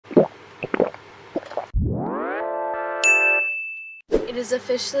It is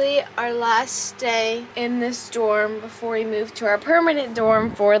officially our last day in this dorm before we move to our permanent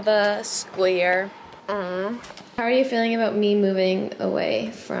dorm for the school year. How are you feeling about me moving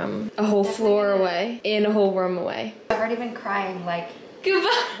away from a whole floor away and a whole room away? I've already been crying, like,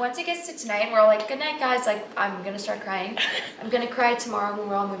 goodbye. Once it gets to tonight and we're all like, good night guys, like, I'm gonna start crying. I'm gonna cry tomorrow when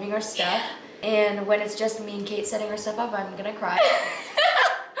we're all moving our stuff. And when it's just me and Kate setting our stuff up, I'm gonna cry.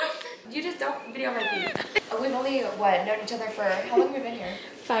 You just don't video my feet. We've only, what, known each other for, how long have we been here?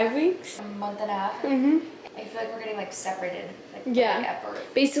 5 weeks. A month and a half? I feel like we're getting like separated. Like, yeah. Like at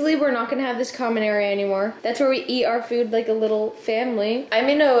birth. Basically, we're not gonna have this common area anymore. That's where we eat our food like a little family. I'm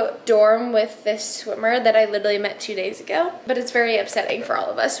in a dorm with this swimmer that I literally met 2 days ago, but it's very upsetting for all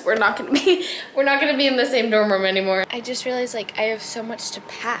of us. We're not gonna be in the same dorm room anymore. I just realized like I have so much to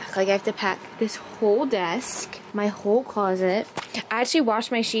pack. Like I have to pack this whole desk, my whole closet. I actually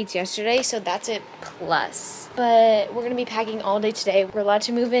washed my sheets yesterday, so that's a plus. But we're gonna be packing all day today. We're allowed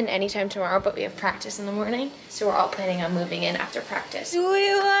to move in anytime tomorrow, but we have practice in the morning. So we're all planning on moving in after practice. You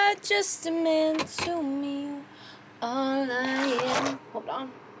are just a man to me, all I am. Hold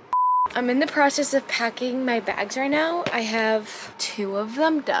on. I'm in the process of packing my bags right now. I have 2 of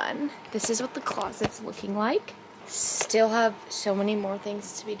them done. This is what the closet's looking like. Still have so many more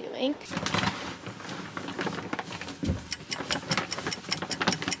things to be doing.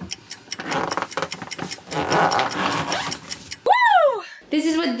 This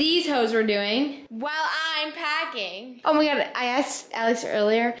is what these hoes were doing while I'm packing. Oh my god, I asked Alex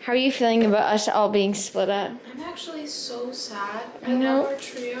earlier, how are you feeling about us all being split up? I'm actually so sad. I know. love our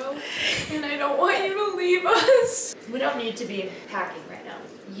trio, and I don't want you to leave us. We don't need to be packing right now.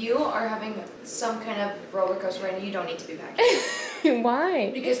 You are having some kind of roller coaster right now. You don't need to be packing.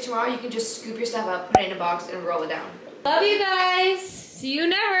 Why? Because tomorrow you can just scoop your stuff up, put it in a box, and roll it down. Love you guys. See you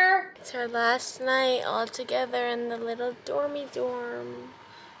never. It's our last night all together in the little dormy dorm.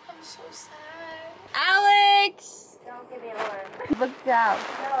 I'm so sad. Alex! Don't give me an alarm. Look down.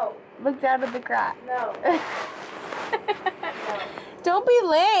 No. Look down at the crack. No. Don't be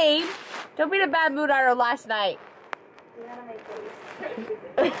lame. Don't be in a bad mood on our last night. Get out of my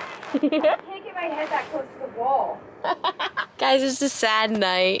face. I can't get my head that close to the wall. Guys, it's a sad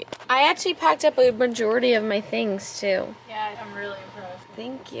night. I actually packed up a majority of my things too. Yeah, I'm really impressed.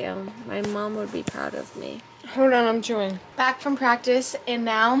 Thank you. My mom would be proud of me. Hold on, I'm chewing. Back from practice, and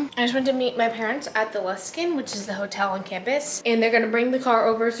now I just went to meet my parents at the Luskin, which is the hotel on campus. And they're gonna bring the car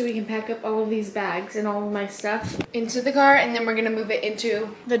over so we can pack up all of these bags and all of my stuff into the car, and then we're gonna move it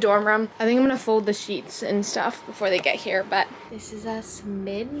into the dorm room. I think I'm gonna fold the sheets and stuff before they get here, but this is us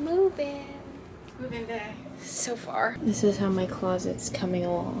mid-moving. Moving day. So far. This is how my closet's coming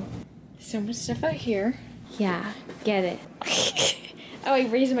along. So much stuff out here. Yeah, get it. Oh, I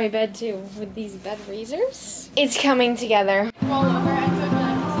raised my bed too with these bed raisers. It's coming together. Roll over and go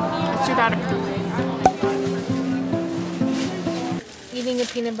like, It's too bad. Eating a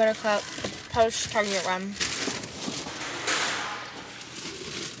peanut butter cup post Target run.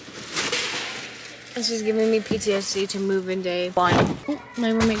 This is giving me PTSD to move in day 1. Oh,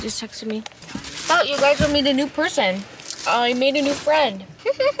 my roommate just texted me. Oh, you guys will meet a new person. I made a new friend.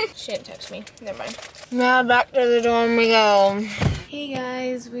 She didn't text me. Never mind. Now back to the dorm we go. Hey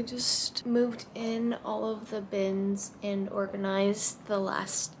guys, we just moved in all of the bins and organized the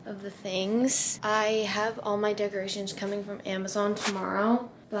last of the things. I have all my decorations coming from Amazon tomorrow,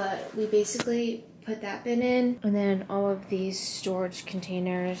 but we basically put that bin in and then all of these storage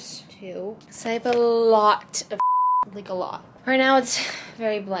containers too. So I have a lot of like a lot. Right now it's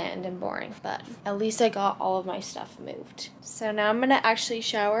very bland and boring, but at least I got all of my stuff moved. So now I'm gonna actually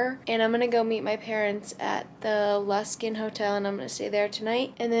shower and I'm gonna go meet my parents at the Luskin Hotel and I'm gonna stay there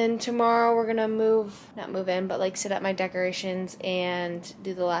tonight. And then tomorrow we're gonna not move in, but like set up my decorations and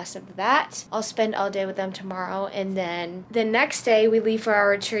do the last of that. I'll spend all day with them tomorrow, and then the next day we leave for our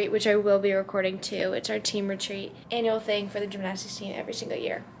retreat, which I will be recording too. It's our team retreat, annual thing for the gymnastics team every single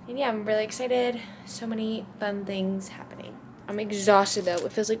year. And yeah, I'm really excited. So many fun things happening. I'm exhausted though.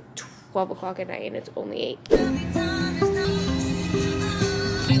 It feels like 12 o'clock at night and it's only 8.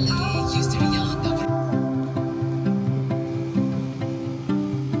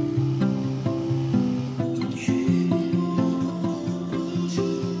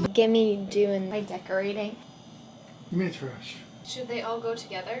 Get me doing my decorating. You mean trash? Should they all go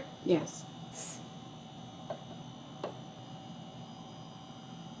together? Yes.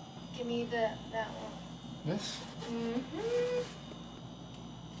 Give me that one. This? Mm-hmm.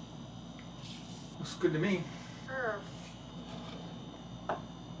 Looks good to me.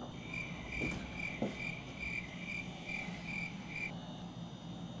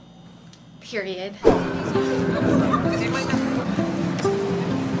 Period.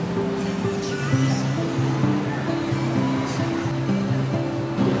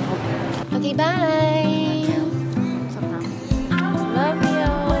 Okay, bye. Love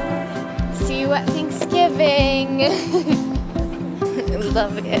you. See you at Thanksgiving.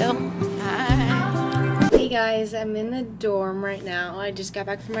 Love you. Bye. Hey guys, I'm in the dorm right now. I just got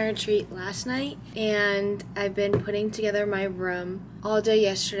back from my retreat last night and I've been putting together my room all day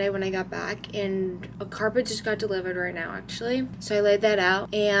yesterday when I got back, and a carpet just got delivered right now actually. So I laid that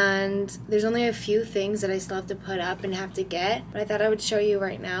out and there's only a few things that I still have to put up and have to get, but I thought I would show you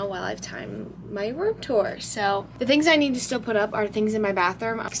right now while I have time my room tour. So the things I need to still put up are things in my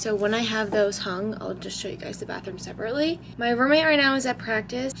bathroom. So when I have those hung, I'll just show you guys the bathroom separately. My roommate right now is at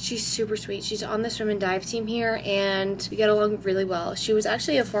practice. She's super sweet. She's on the swim and dive team here and we get along really well. She was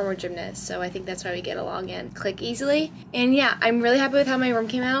actually a former gymnast, so I think that's why we get along and click easily. And yeah, I'm really happy with how my room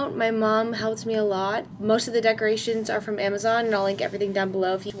came out. My mom helped me a lot. Most of the decorations are from Amazon and I'll link everything down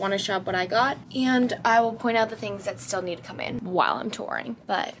below if you want to shop what I got. And I will point out the things that still need to come in while I'm touring.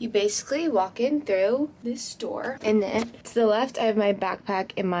 But you basically walk in through this door and then to the left I have my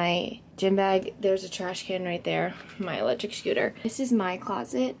backpack and my gym bag. There's a trash can right there, my electric scooter. This is my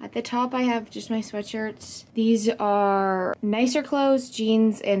closet. At the top I have just my sweatshirts. These are nicer clothes,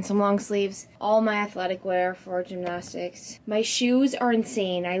 jeans, and some long sleeves. All my athletic wear for gymnastics. My shoes are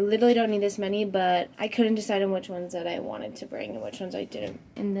insane. I literally don't need this many, but I couldn't decide on which ones that I wanted to bring and which ones I didn't.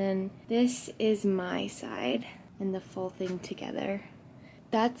 And then this is my side and the full thing together.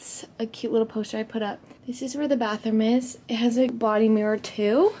 That's a cute little poster I put up. This is where the bathroom is. It has a body mirror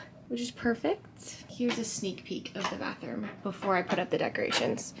too, which is perfect. Here's a sneak peek of the bathroom before I put up the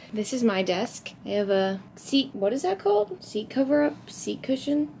decorations. This is my desk. I have a seat, what is that called? Seat cover up, seat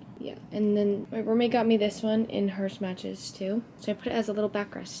cushion. Yeah, and then my roommate got me this one in hers matches too. So I put it as a little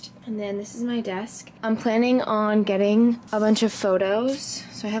backrest. And then this is my desk. I'm planning on getting a bunch of photos.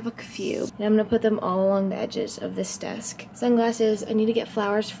 So I have a few. And I'm gonna put them all along the edges of this desk. Sunglasses, I need to get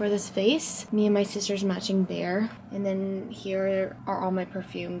flowers for this vase. Me and my sister's matching bear. And then here are all my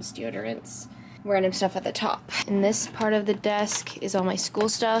perfumes, deodorants, random stuff at the top. And this part of the desk is all my school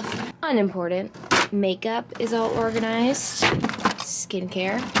stuff. Unimportant. Makeup is all organized.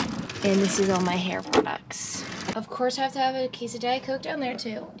 Skincare. And this is all my hair products. Of course I have to have a case of Diet Coke down there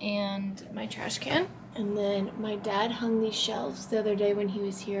too. And my trash can. And then my dad hung these shelves the other day when he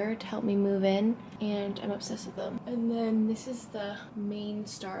was here to help me move in. And I'm obsessed with them. And then this is the main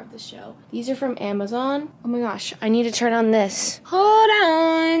star of the show. These are from Amazon. Oh my gosh, I need to turn on this. Hold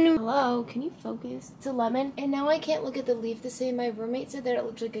on. Hello, can you focus? It's a lemon. And now I can't look at the leaf the same. My roommate said that it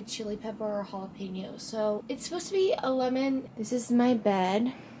looked like a chili pepper or a jalapeno. So it's supposed to be a lemon. This is my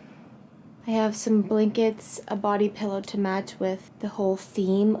bed. I have some blankets, a body pillow to match with the whole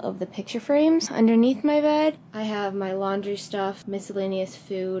theme of the picture frames. Underneath my bed, I have my laundry stuff, miscellaneous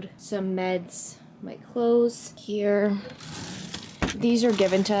food, some meds, my clothes here. These are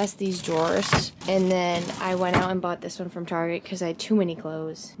given to us, these drawers. And then I went out and bought this one from Target because I had too many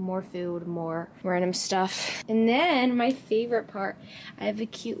clothes. More food, more random stuff. And then my favorite part, I have a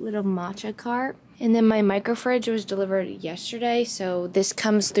cute little matcha cart. And then my micro fridge was delivered yesterday, so this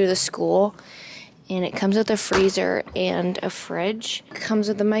comes through the school. And it comes with a freezer and a fridge. It comes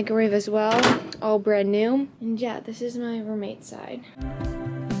with a microwave as well, all brand new. And yeah, this is my roommate's side.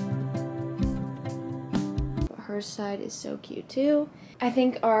 Her side is so cute too. I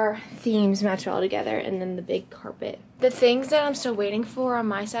think our themes match well together, and then the big carpet. The things that I'm still waiting for on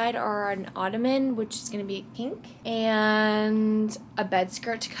my side are an ottoman, which is gonna be pink, and a bed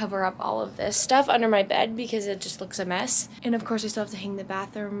skirt to cover up all of this stuff under my bed because it just looks a mess. And of course I still have to hang the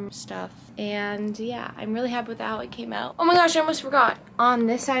bathroom stuff. And yeah, I'm really happy with how it came out. Oh my gosh, I almost forgot. On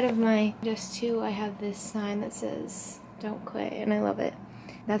this side of my desk too, I have this sign that says, "Don't quit," and I love it.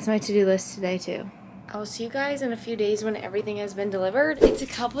 That's my to-do list today too. I'll see you guys in a few days when everything has been delivered. It's a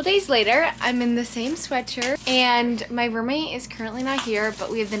couple days later. I'm in the same sweatshirt and my roommate is currently not here,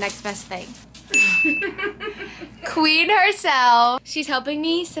 but we have the next best thing. Queen herself. She's helping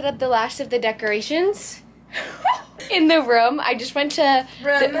me set up the last of the decorations in the room. I just went to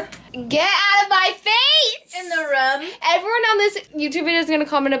get out of my face! In the room. Everyone on this YouTube video is gonna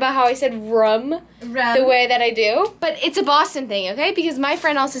comment about how I said rum the way that I do. But it's a Boston thing, okay? Because my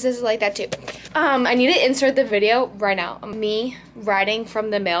friend also says it like that too. I need to insert the video right now. Me riding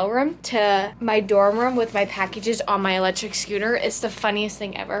from the mailroom to my dorm room with my packages on my electric scooter. It's the funniest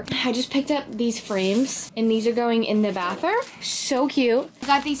thing ever. I just picked up these frames and these are going in the bathroom. So cute. I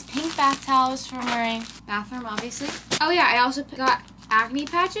got these pink bath towels for wearing bathroom, obviously. Oh yeah, I also got acne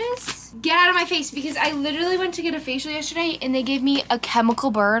patches. Get out of my face, because I literally went to get a facial yesterday and they gave me a chemical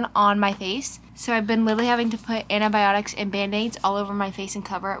burn on my face. So I've been literally having to put antibiotics and band-aids all over my face and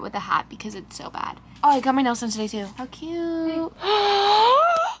cover it with a hat because it's so bad. Oh, I got my nails done today too. How cute.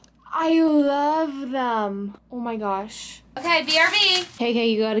 I love them. Oh my gosh. Okay, BRB. Okay,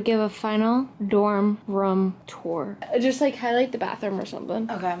 you gotta give a final dorm room tour. Just like highlight the bathroom or something.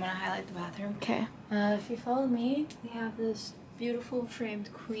 Okay, I'm gonna highlight the bathroom. Okay. If you follow me, we have this beautiful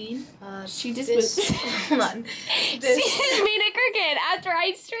framed queen. She just hold on. She just made a cricket after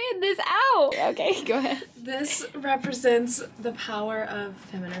I straightened this out. Okay, go ahead. This represents the power of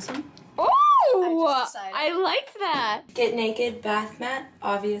feminism. Oh, I liked that. Get naked bath mat,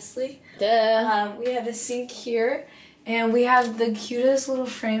 obviously. Duh. We have a sink here, and we have the cutest little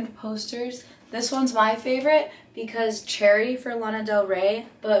framed posters. This one's my favorite because Cherry for Lana Del Rey,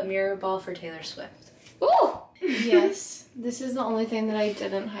 but Mirror Ball for Taylor Swift. Ooh. Yes. This is the only thing that I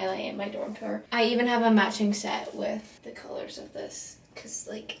didn't highlight in my dorm tour. I even have a matching set with the colors of this, because,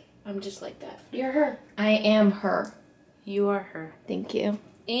 like, I'm just like that. You're her. I am her. You are her. Thank you.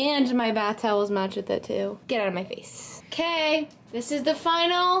 And my bath towels match with it too. Get out of my face. Okay, this is the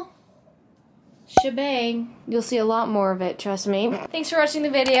final shebang. You'll see a lot more of it, trust me. Thanks for watching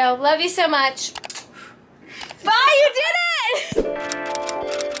the video. Love you so much.